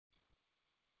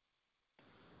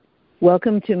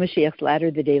Welcome to Mashiach's Ladder,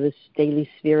 the Daily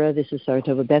Sphira. This is Sarah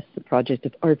Tova Best, the project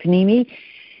of Or Pnimi.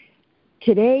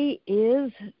 Today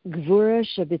is Gvura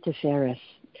Shabbat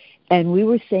and we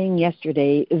were saying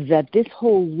yesterday that this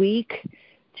whole week,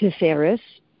 Tiferes,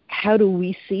 how do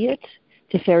we see it?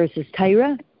 Tiferes is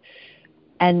Torah,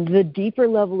 and the deeper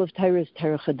level of Torah is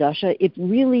Torah Chadasha. It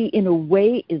really, in a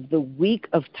way, is the week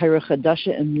of Torah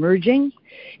Chadasha emerging,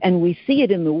 and we see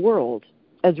it in the world.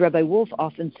 As Rabbi Wolf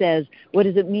often says, what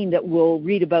does it mean that we'll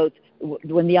read about,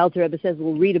 when the Alter Rebbe says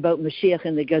we'll read about Mashiach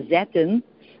in the Gazetten?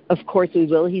 Of course we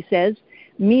will, he says,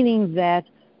 meaning that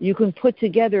you can put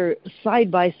together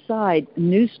side by side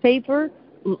newspaper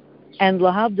and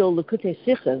Lahavdil Lekutei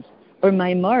Sichas or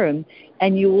Maimarim,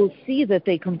 and you will see that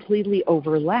they completely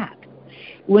overlap.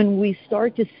 When we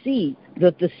start to see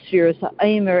that the Sfiras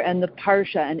HaOmer and the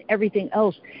Parsha and everything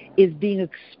else is being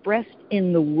expressed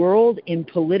in the world in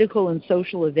political and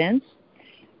social events,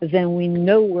 then we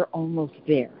know we're almost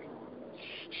there.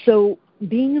 So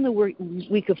being in the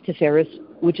week of Tiferes,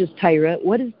 which is Torah,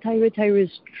 what is Torah? Torah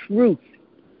is truth.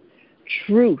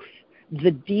 Truth,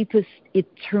 the deepest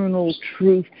eternal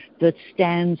truth that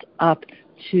stands up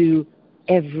to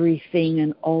everything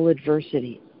and all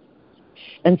adversity.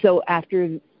 And so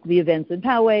after the events in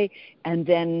Poway, and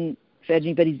then if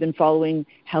anybody's been following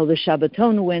how the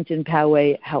Shabbaton went in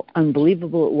Poway, how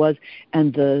unbelievable it was,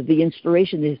 and the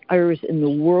inspiration, the iris in the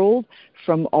world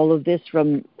from all of this,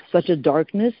 from such a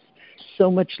darkness,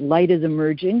 so much light is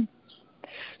emerging.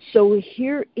 So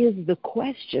here is the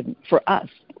question for us.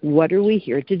 What are we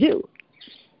here to do?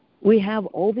 We have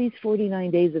all these 49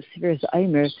 days of Sfiras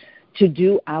HaOmer to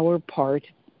do our part,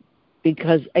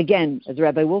 because, again, as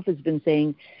Rabbi Wolf has been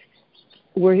saying,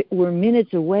 we're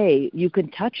minutes away. You can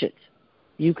touch it.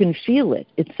 You can feel it.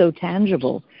 It's so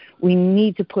tangible. We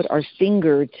need to put our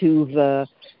finger to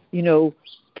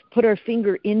put our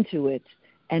finger into it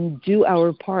and do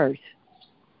our part,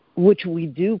 which we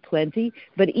do plenty.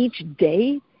 But each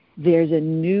day there's a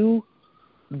new,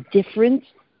 different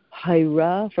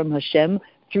Haira from Hashem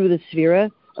through the Sphira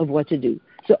of what to do.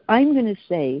 So I'm going to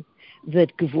say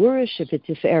that Gvura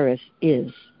Shebetiferes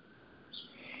is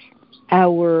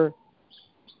our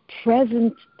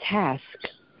present task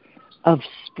of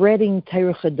spreading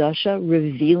Torah Chadasha,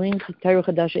 revealing Torah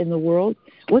Chadasha in the world.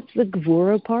 What's the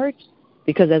Gvura part?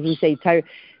 Because as we say,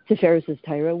 Tiferes is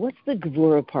Torah. What's the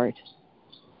Gvura part?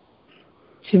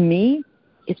 To me,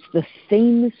 it's the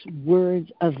famous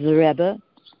words of the Rebbe,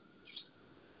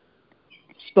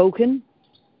 spoken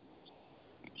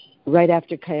right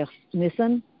after Kayach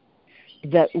Nisan,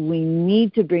 that we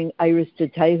need to bring Iris to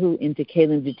Taihu into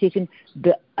Kalim V'Tikkun,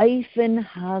 Be'ayfen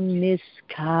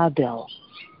HaMiskabel.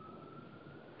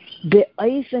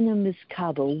 Be'ayfen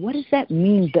HaMiskabel. What does that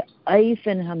mean,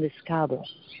 Be'ayfen HaMiskabel?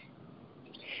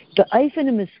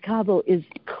 Be'ayfen HaMiskabel is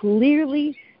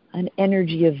clearly an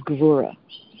energy of Gvura.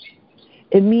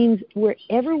 It means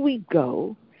wherever we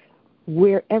go,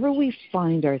 wherever we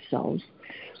find ourselves,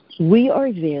 we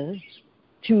are there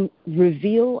to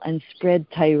reveal and spread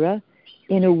Torah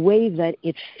in a way that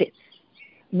it fits.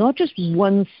 Not just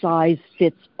one size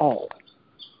fits all.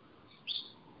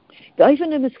 The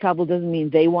Ayfen HaMiskabel doesn't mean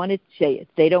they want it, say it.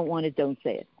 They don't want it, don't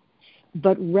say it.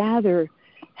 But rather,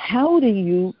 how do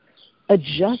you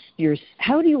adjust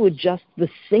the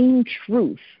same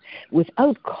truth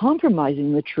without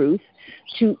compromising the truth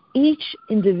to each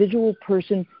individual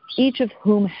person, each of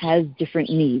whom has different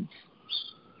needs?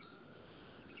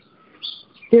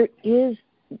 There is,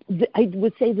 I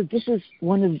would say that this is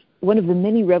one of the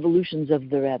many revolutions of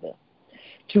the Rebbe,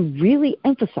 to really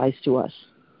emphasize to us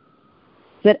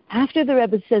that after the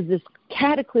Rebbe says this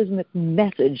cataclysmic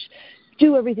message,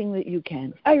 do everything that you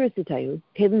can, Iris Tayu,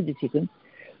 Kalim V'Tikkun,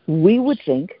 we would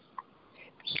think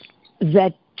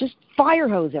that just fire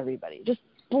hose everybody, just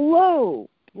blow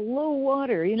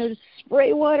water, just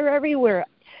spray water everywhere.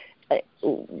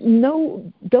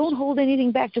 No, don't hold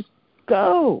anything back, just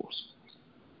go.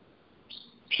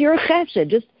 Pure chesed,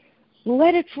 just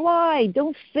let it fly.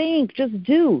 Don't think, just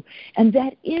do. And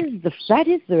that is the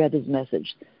Rebbe's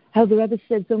message. How the Rebbe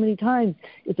said so many times,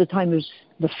 it's a time of,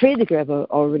 the Frierdiker Rebbe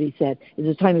already said, it's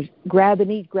a time of grab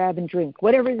and eat, grab and drink.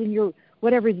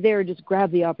 Whatever's there, just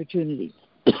grab the opportunity.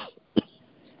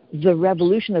 The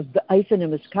revolution of the Ayfen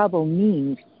HaMiskabel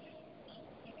means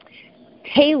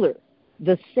tailor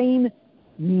the same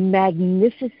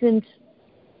magnificent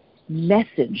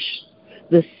message,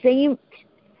 the same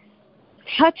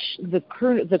touch the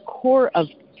core of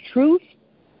truth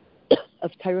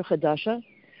of Torah Chadasha,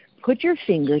 put your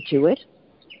finger to it,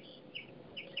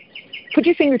 put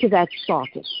your finger to that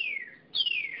socket,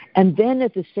 and then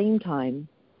at the same time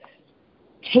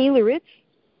tailor it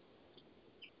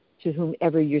to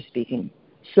whomever you're speaking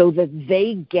so that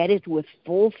they get it with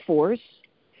full force.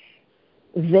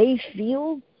 They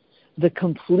feel the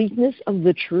completeness of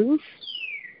the truth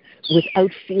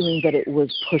without feeling that it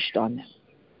was pushed on them.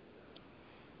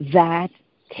 That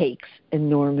takes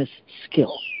enormous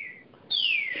skill.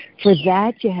 For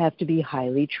that, you have to be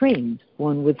highly trained,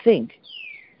 one would think.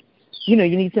 You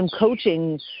need some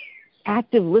coaching,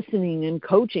 active listening and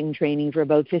coaching training for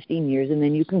about 15 years, and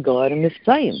then you can go out and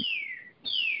Mitzrayim.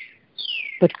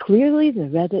 But clearly the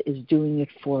Rebbe is doing it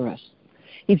for us.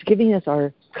 He's giving us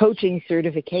our coaching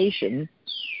certification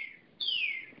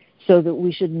so that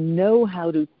we should know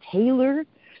how to tailor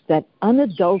that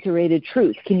unadulterated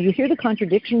truth. Can you hear the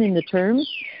contradiction in the terms?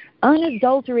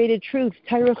 Unadulterated truth,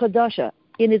 Torah Chadasha,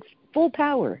 in its full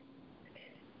power.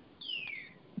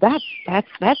 That's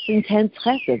intense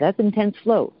chesed, that's intense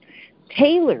flow.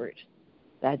 Tailored,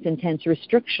 that's intense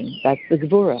restriction, that's the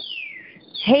Gevurah.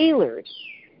 Tailored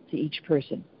to each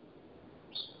person.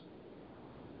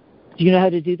 Do you know how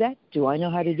to do that? Do I know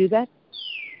how to do that?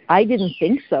 I didn't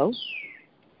think so.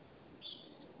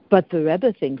 But the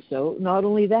Rebbe thinks so. Not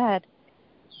only that,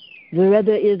 the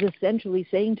Rebbe is essentially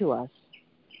saying to us,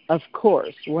 of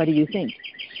course, what do you think?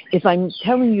 If I'm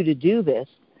telling you to do this,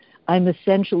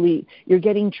 you're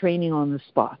getting training on the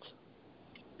spot.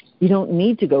 You don't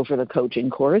need to go for the coaching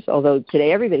course, although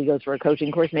today everybody goes for a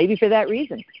coaching course, maybe for that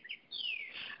reason.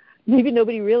 Maybe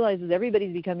nobody realizes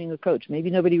everybody's becoming a coach. Maybe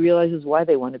nobody realizes why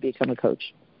they want to become a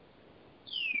coach.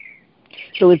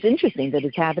 So it's interesting that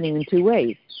it's happening in two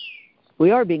ways.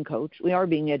 We are being coached. We are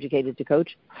being educated to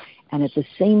coach. And at the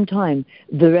same time,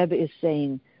 the Rebbe is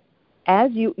saying,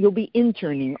 as you'll be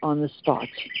interning on the spot,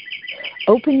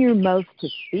 open your mouth to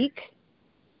speak,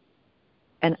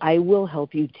 and I will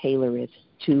help you tailor it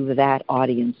to that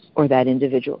audience or that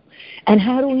individual. And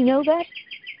how do we know that?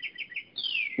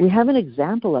 We have an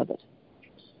example of it.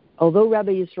 Although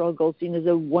Rabbi Yisrael Goldstein is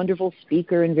a wonderful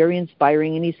speaker and very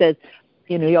inspiring, and he says,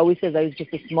 he always says, I was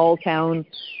just a small town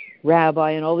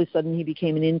rabbi, and all of a sudden he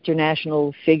became an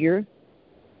international figure.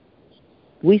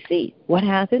 We see what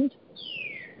happened.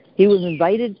 He was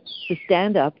invited to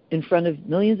stand up in front of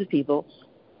millions of people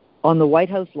on the White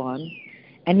House lawn,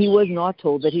 and he was not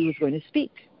told that he was going to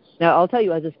speak. Now, I'll tell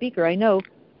you, as a speaker, I know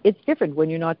it's different when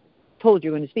you're not told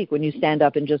you're going to speak, when you stand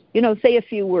up and just, say a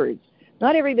few words.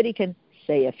 Not everybody can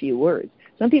say a few words.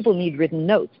 Some people need written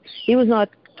notes. He was not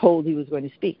told he was going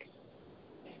to speak.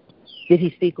 Did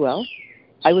he speak well?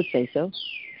 I would say so.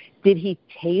 Did he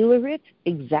tailor it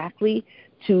exactly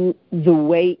to the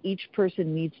way each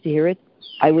person needs to hear it?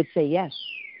 I would say yes.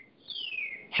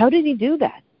 How did he do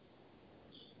that?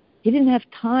 He didn't have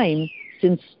time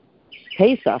since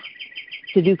Pesach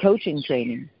to do coaching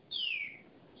training.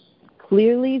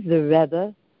 Clearly, the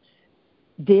Rebbe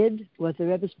did what the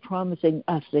Rebbe is promising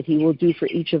us that he will do for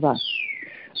each of us.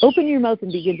 Open your mouth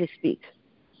and begin to speak.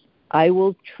 I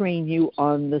will train you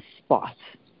on the spot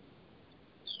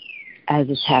as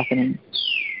it's happening.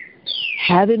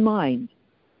 Have in mind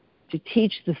to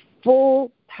teach the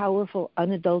full, powerful,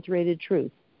 unadulterated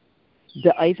truth,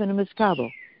 the Eif and Miskabel,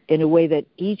 in a way that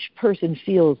each person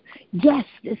feels, yes,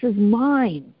 this is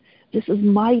mine. This is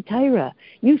my Torah.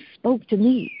 You spoke to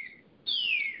me.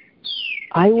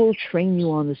 I will train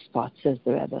you on the spot, says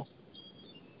the Rebbe.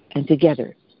 And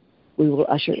together, we will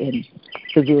usher in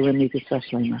the Gula Mitzvah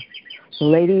Shlema. So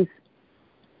ladies,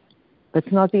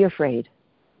 let's not be afraid.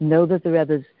 Know that the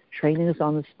Rebbe is training us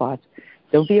on the spot.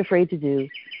 Don't be afraid to do.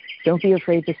 Don't be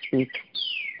afraid to speak.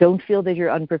 Don't feel that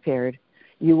you're unprepared.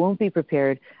 You won't be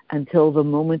prepared until the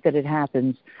moment that it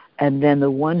happens, and then the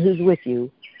one who's with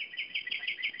you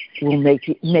will make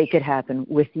it happen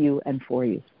with you and for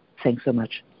you. Thanks so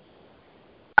much.